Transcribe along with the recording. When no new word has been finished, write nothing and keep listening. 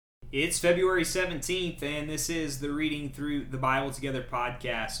It's February 17th, and this is the Reading Through the Bible Together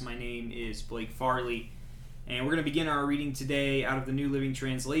podcast. My name is Blake Farley, and we're going to begin our reading today out of the New Living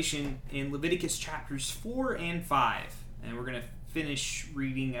Translation in Leviticus chapters 4 and 5. And we're going to finish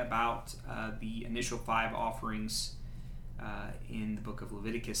reading about the initial 5 offerings in the book of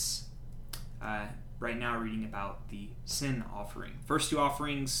Leviticus. Right now, reading about the sin offering. First 2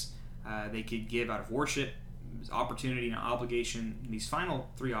 offerings they could give out of worship, opportunity and obligation. These final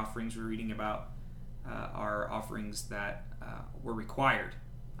 3 offerings we're reading about are offerings that were required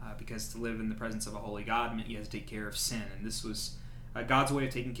because to live in the presence of a holy God meant you had to take care of sin, and this was God's way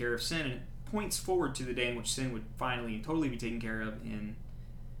of taking care of sin, and it points forward to the day in which sin would finally and totally be taken care of in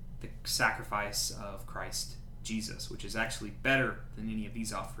the sacrifice of Christ Jesus, which is actually better than any of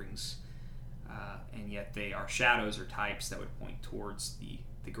these offerings, and yet they are shadows or types that would point towards the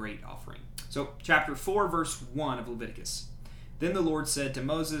great offering. So, chapter 4, verse 1 of Leviticus. Then the Lord said to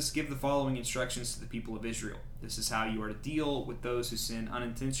Moses, "Give the following instructions to the people of Israel. This is how you are to deal with those who sin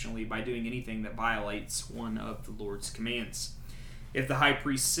unintentionally by doing anything that violates one of the Lord's commands. If the high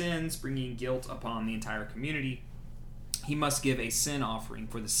priest sins, bringing guilt upon the entire community, he must give a sin offering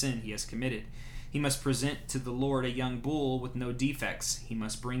for the sin he has committed. He must present to the Lord a young bull with no defects. He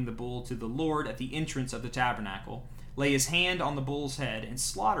must bring the bull to the Lord at the entrance of the tabernacle, lay his hand on the bull's head, and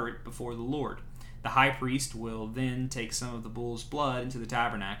slaughter it before the Lord. The high priest will then take some of the bull's blood into the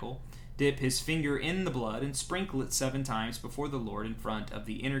tabernacle, dip his finger in the blood, and sprinkle it 7 times before the Lord in front of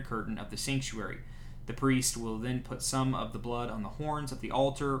the inner curtain of the sanctuary. The priest will then put some of the blood on the horns of the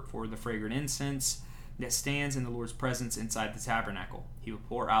altar for the fragrant incense that stands in the Lord's presence inside the tabernacle. He will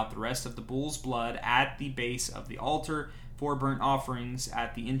pour out the rest of the bull's blood at the base of the altar for burnt offerings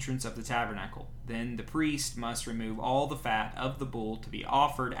at the entrance of the tabernacle. Then the priest must remove all the fat of the bull to be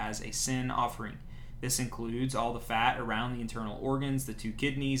offered as a sin offering. This includes all the fat around the internal organs, the 2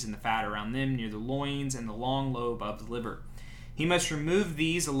 kidneys, and the fat around them near the loins and the long lobe of the liver. He must remove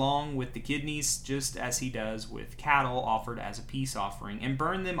these along with the kidneys, just as he does with cattle offered as a peace offering, and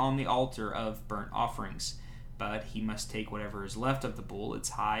burn them on the altar of burnt offerings. But he must take whatever is left of the bull, its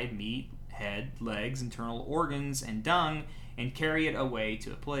hide, meat, head, legs, internal organs, and dung, and carry it away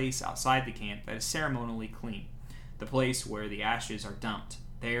to a place outside the camp that is ceremonially clean, the place where the ashes are dumped.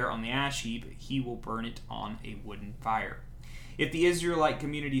 There on the ash heap he will burn it on a wooden fire. If the Israelite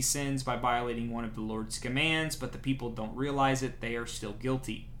community sins by violating one of the Lord's commands, but the people don't realize it, they are still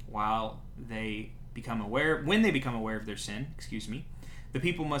guilty. When they become aware of their sin, the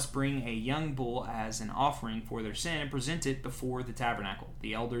people must bring a young bull as an offering for their sin and present it before the tabernacle.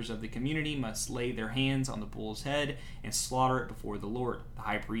 The elders of the community must lay their hands on the bull's head and slaughter it before the Lord. The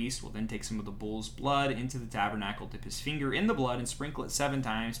high priest will then take some of the bull's blood into the tabernacle, dip his finger in the blood, and sprinkle it 7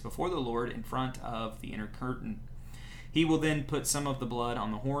 times before the Lord in front of the inner curtain. He will then put some of the blood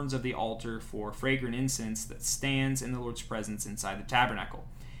on the horns of the altar for fragrant incense that stands in the Lord's presence inside the tabernacle.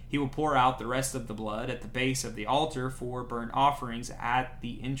 He will pour out the rest of the blood at the base of the altar for burnt offerings at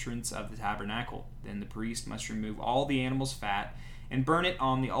the entrance of the tabernacle. Then the priest must remove all the animal's fat and burn it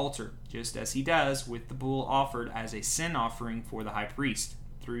on the altar, just as he does with the bull offered as a sin offering for the high priest.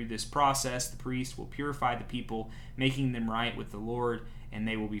 Through this process, the priest will purify the people, making them right with the Lord, and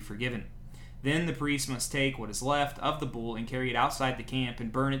they will be forgiven. Then the priest must take what is left of the bull and carry it outside the camp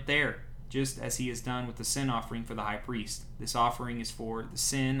and burn it there, just as he has done with the sin offering for the high priest. This offering is for the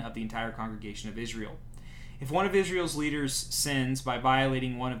sin of the entire congregation of Israel. If one of Israel's leaders sins by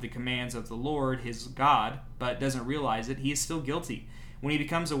violating one of the commands of the Lord, his God, but doesn't realize it, he is still guilty. When he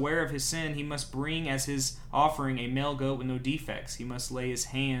becomes aware of his sin, he must bring as his offering a male goat with no defects. He must lay his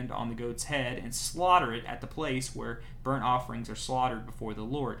hand on the goat's head and slaughter it at the place where burnt offerings are slaughtered before the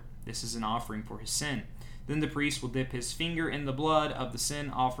Lord. This is an offering for his sin. Then the priest will dip his finger in the blood of the sin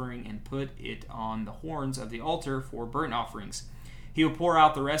offering and put it on the horns of the altar for burnt offerings. He will pour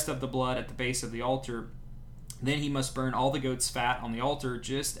out the rest of the blood at the base of the altar. Then he must burn all the goat's fat on the altar,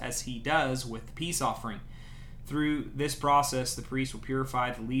 just as he does with the peace offering. Through this process, the priest will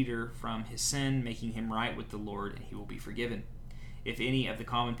purify the leader from his sin, making him right with the Lord, and he will be forgiven. If any of the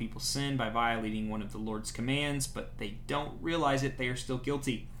common people sin by violating one of the Lord's commands, but they don't realize it, they are still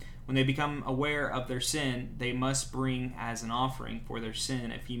guilty. When they become aware of their sin, they must bring as an offering for their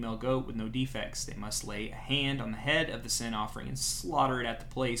sin a female goat with no defects. They must lay a hand on the head of the sin offering and slaughter it at the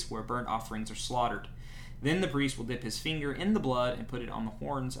place where burnt offerings are slaughtered. Then the priest will dip his finger in the blood and put it on the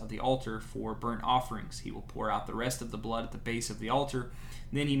horns of the altar for burnt offerings. He will pour out the rest of the blood at the base of the altar.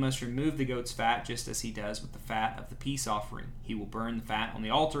 Then he must remove the goat's fat, just as he does with the fat of the peace offering. He will burn the fat on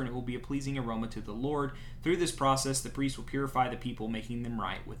the altar, and it will be a pleasing aroma to the Lord. Through this process, the priest will purify the people, making them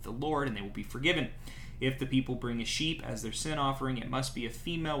right with the Lord, and they will be forgiven. If the people bring a sheep as their sin offering, it must be a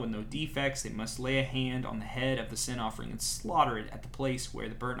female with no defects. They must lay a hand on the head of the sin offering and slaughter it at the place where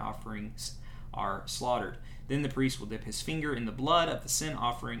the burnt offerings are slaughtered. Then the priest will dip his finger in the blood of the sin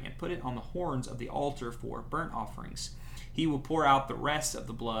offering and put it on the horns of the altar for burnt offerings. He will pour out the rest of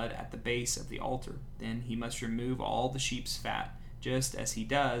the blood at the base of the altar. Then he must remove all the sheep's fat, just as he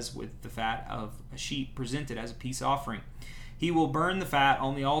does with the fat of a sheep presented as a peace offering. He will burn the fat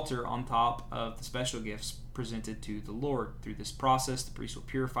on the altar on top of the special gifts presented to the Lord. Through this process, the priest will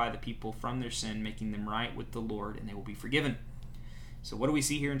purify the people from their sin, making them right with the Lord, and they will be forgiven. So what do we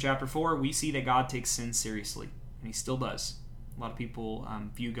see here in chapter 4? We see that God takes sin seriously, and he still does. A lot of people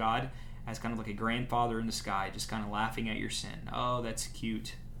view God as kind of like a grandfather in the sky, just kind of laughing at your sin. Oh, that's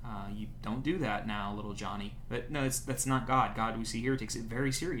cute. You don't do that now, little Johnny. But no, that's not God. God, we see here, takes it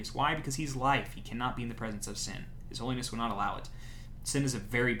very serious. Why? Because he's life. He cannot be in the presence of sin. His holiness will not allow it. Sin is a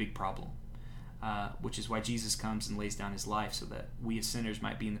very big problem, which is why Jesus comes and lays down his life so that we as sinners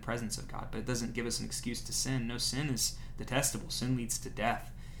might be in the presence of God. But it doesn't give us an excuse to sin. No, sin is detestable. Sin leads to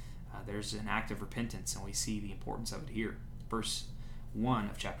death. There's an act of repentance, and we see the importance of it here. Verse 1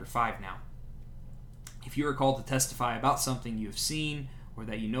 of chapter 5 now. If you are called to testify about something you have seen or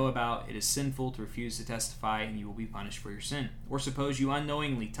that you know about, it is sinful to refuse to testify, and you will be punished for your sin. Or suppose you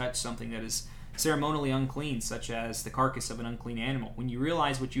unknowingly touch something that is ceremonially unclean, such as the carcass of an unclean animal. When you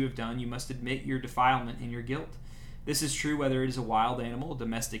realize what you have done, you must admit your defilement and your guilt. This is true whether it is a wild animal, a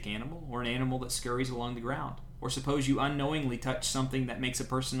domestic animal, or an animal that scurries along the ground. Or suppose you unknowingly touch something that makes a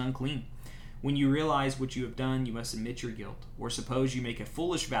person unclean. When you realize what you have done, you must admit your guilt. Or suppose you make a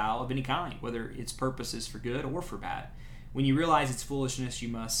foolish vow of any kind, whether its purpose is for good or for bad. When you realize its foolishness, you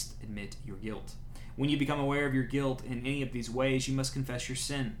must admit your guilt. When you become aware of your guilt in any of these ways, you must confess your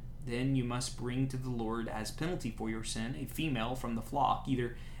sin. Then you must bring to the Lord as penalty for your sin a female from the flock,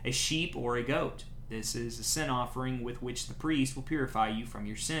 either a sheep or a goat. This is a sin offering with which the priest will purify you from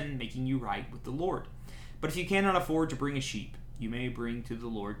your sin, making you right with the Lord. But if you cannot afford to bring a sheep, you may bring to the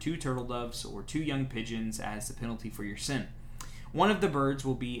Lord 2 turtle doves or 2 young pigeons as the penalty for your sin. One of the birds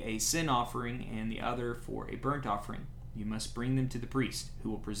will be a sin offering and the other for a burnt offering. You must bring them to the priest, who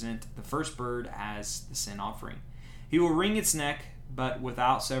will present the first bird as the sin offering. He will wring its neck, but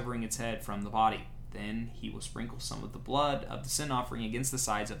without severing its head from the body. Then he will sprinkle some of the blood of the sin offering against the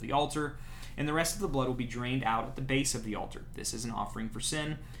sides of the altar, and the rest of the blood will be drained out at the base of the altar. This is an offering for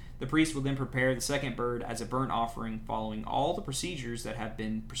sin. The priest will then prepare the second bird as a burnt offering, following all the procedures that have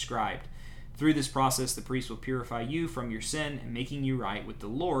been prescribed. Through this process, the priest will purify you from your sin, and making you right with the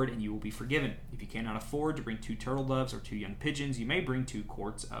Lord, and you will be forgiven. If you cannot afford to bring 2 turtle doves or 2 young pigeons, you may bring 2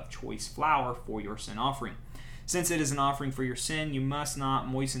 quarts of choice flour for your sin offering. Since it is an offering for your sin, you must not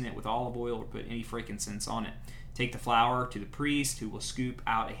moisten it with olive oil or put any frankincense on it. Take the flour to the priest, who will scoop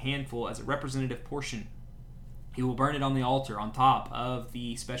out a handful as a representative portion. He will burn it on the altar on top of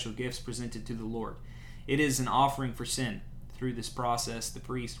the special gifts presented to the Lord. It is an offering for sin. Through this process, the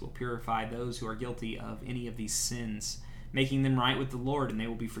priest will purify those who are guilty of any of these sins, making them right with the Lord, and they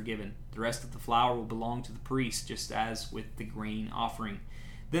will be forgiven. The rest of the flour will belong to the priest, just as with the grain offering.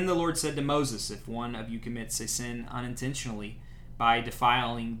 Then the Lord said to Moses, if one of you commits a sin unintentionally by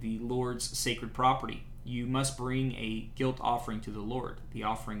defiling the Lord's sacred property, you must bring a guilt offering to the Lord. The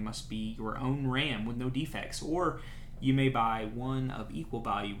offering must be your own ram with no defects, or you may buy one of equal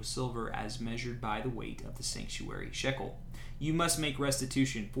value with silver as measured by the weight of the sanctuary shekel. You must make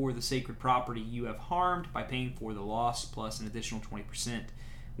restitution for the sacred property you have harmed by paying for the loss plus an additional 20%.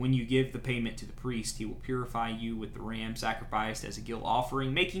 When you give the payment to the priest, he will purify you with the ram sacrificed as a guilt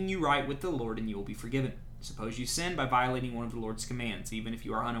offering, making you right with the Lord, and you will be forgiven. Suppose you sin by violating one of the Lord's commands. Even if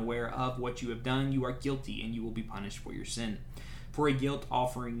you are unaware of what you have done, you are guilty, and you will be punished for your sin. For a guilt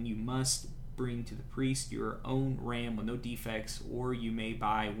offering, you must bring to the priest your own ram with no defects, or you may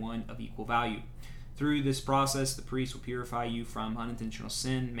buy one of equal value. Through this process, the priest will purify you from unintentional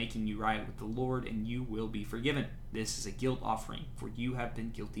sin, making you right with the Lord, and you will be forgiven. This is a guilt offering, for you have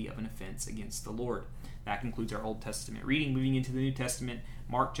been guilty of an offense against the Lord. That concludes our Old Testament reading. Moving into the New Testament,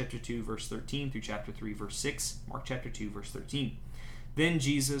 Mark chapter 2, verse 13 through chapter 3, verse 6. Mark chapter 2, verse 13. Then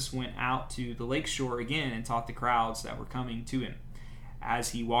Jesus went out to the lake shore again and taught the crowds that were coming to him. As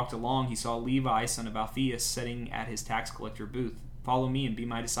he walked along, he saw Levi, son of Alphaeus, sitting at his tax collector booth. Follow me and be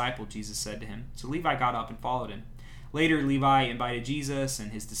my disciple, Jesus said to him. So Levi got up and followed him. Later, Levi invited Jesus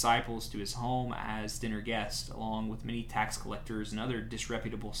and his disciples to his home as dinner guests, along with many tax collectors and other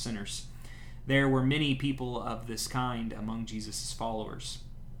disreputable sinners. There were many people of this kind among Jesus' followers.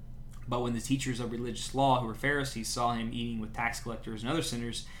 But when the teachers of religious law, who were Pharisees, saw him eating with tax collectors and other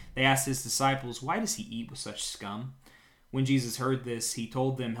sinners, they asked his disciples, "Why does he eat with such scum?" When Jesus heard this, he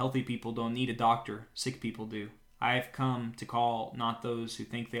told them, healthy people don't need a doctor, sick people do. I have come to call not those who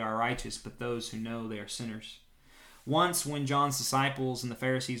think they are righteous, but those who know they are sinners. Once, when John's disciples and the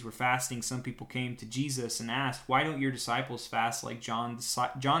Pharisees were fasting, some people came to Jesus and asked, why don't your disciples fast like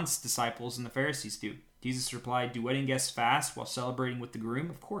John's disciples and the Pharisees do? Jesus replied, do wedding guests fast while celebrating with the groom?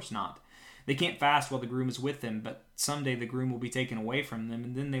 Of course not. They can't fast while the groom is with them, but someday the groom will be taken away from them,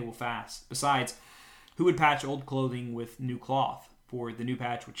 and then they will fast. Besides, who would patch old clothing with new cloth? For the new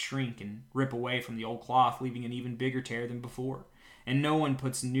patch would shrink and rip away from the old cloth, leaving an even bigger tear than before. And no one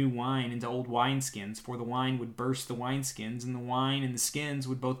puts new wine into old wineskins, for the wine would burst the wineskins, and the wine and the skins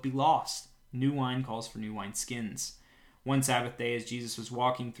would both be lost. New wine calls for new wineskins. One Sabbath day, as Jesus was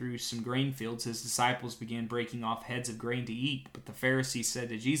walking through some grain fields, his disciples began breaking off heads of grain to eat. But the Pharisees said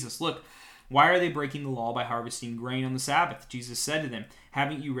to Jesus, look, why are they breaking the law by harvesting grain on the Sabbath? Jesus said to them,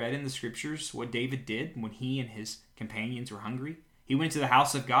 haven't you read in the Scriptures what David did when he and his companions were hungry? He went to the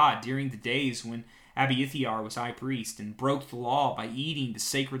house of God during the days when Abiathar was high priest and broke the law by eating the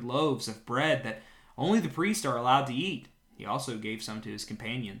sacred loaves of bread that only the priests are allowed to eat. He also gave some to his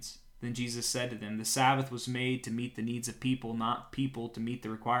companions. Then Jesus said to them, the Sabbath was made to meet the needs of people, not people to meet the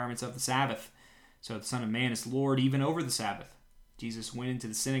requirements of the Sabbath. So the Son of Man is Lord even over the Sabbath. Jesus went into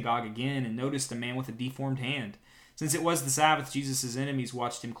the synagogue again and noticed a man with a deformed hand. Since it was the Sabbath, Jesus' enemies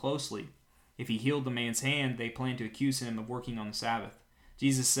watched him closely. If he healed the man's hand, they planned to accuse him of working on the Sabbath.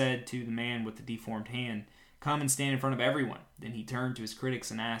 Jesus said to the man with the deformed hand, come and stand in front of everyone. Then he turned to his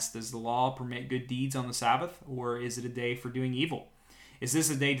critics and asked, does the law permit good deeds on the Sabbath, or is it a day for doing evil? Is this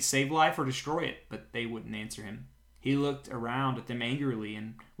a day to save life or destroy it? But they wouldn't answer him. He looked around at them angrily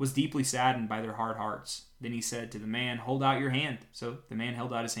and was deeply saddened by their hard hearts. Then he said to the man, hold out your hand. So the man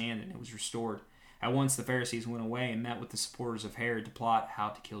held out his hand, and it was restored. At once the Pharisees went away and met with the supporters of Herod to plot how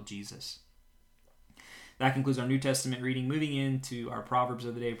to kill Jesus. That concludes our New Testament reading. Moving into our Proverbs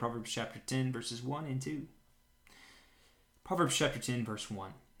of the day, Proverbs chapter 10, verses 1 and 2. Proverbs chapter 10, verse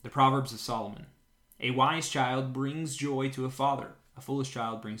 1. The Proverbs of Solomon. A wise child brings joy to a father. A foolish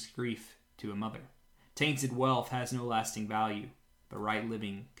child brings grief to a mother. Tainted wealth has no lasting value, but right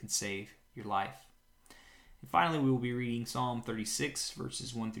living can save your life. And finally, we will be reading Psalm 36,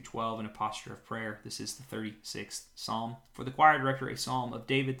 verses 1 through 12 in a posture of prayer. This is the 36th Psalm. For the choir director, a psalm of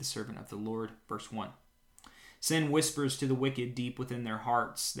David, the servant of the Lord. Verse 1. Sin whispers to the wicked deep within their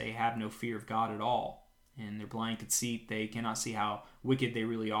hearts. They have no fear of God at all. In their blind conceit, they cannot see how wicked they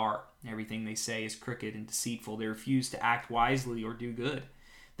really are. Everything they say is crooked and deceitful. They refuse to act wisely or do good.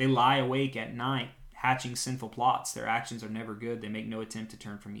 They lie awake at night, hatching sinful plots. Their actions are never good. They make no attempt to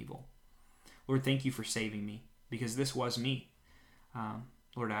turn from evil. Lord, thank you for saving me, because this was me.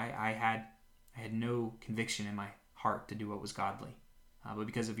 Lord, I had no conviction in my heart to do what was godly. But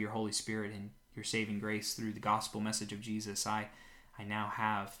because of your Holy Spirit and your saving grace through the gospel message of Jesus, I now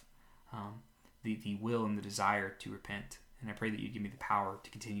have the will and the desire to repent. And I pray that you give me the power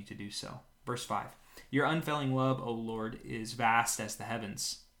to continue to do so. Verse 5. Your unfailing love, O Lord, is vast as the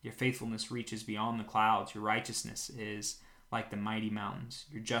heavens. Your faithfulness reaches beyond the clouds. Your righteousness is like the mighty mountains.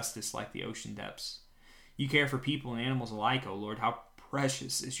 Your justice like the ocean depths. You care for people and animals alike, O Lord. How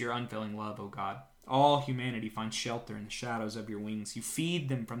precious is your unfailing love, O God. All humanity finds shelter in the shadows of your wings. You feed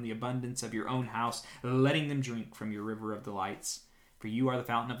them from the abundance of your own house, letting them drink from your river of delights. For you are the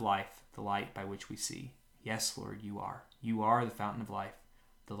fountain of life, the light by which we see. Yes, Lord, you are. You are the fountain of life,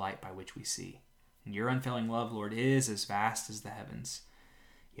 the light by which we see. And your unfailing love, Lord, is as vast as the heavens.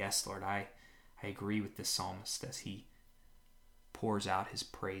 Yes, Lord, I agree with this psalmist as he pours out his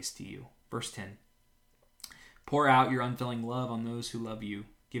praise to you. Verse 10. Pour out your unfailing love on those who love you.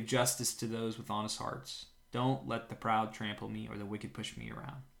 Give justice to those with honest hearts. Don't let the proud trample me or the wicked push me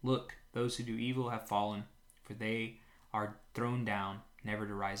around. Look, those who do evil have fallen, for they are thrown down, never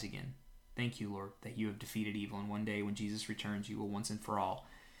to rise again. Thank you, Lord, that you have defeated evil, and one day when Jesus returns, you will once and for all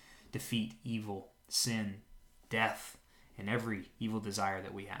defeat evil, sin, death, and every evil desire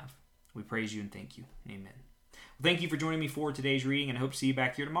that we have. We praise you and thank you. Amen. Well, thank you for joining me for today's reading, and I hope to see you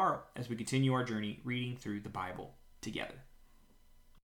back here tomorrow as we continue our journey reading through the Bible together.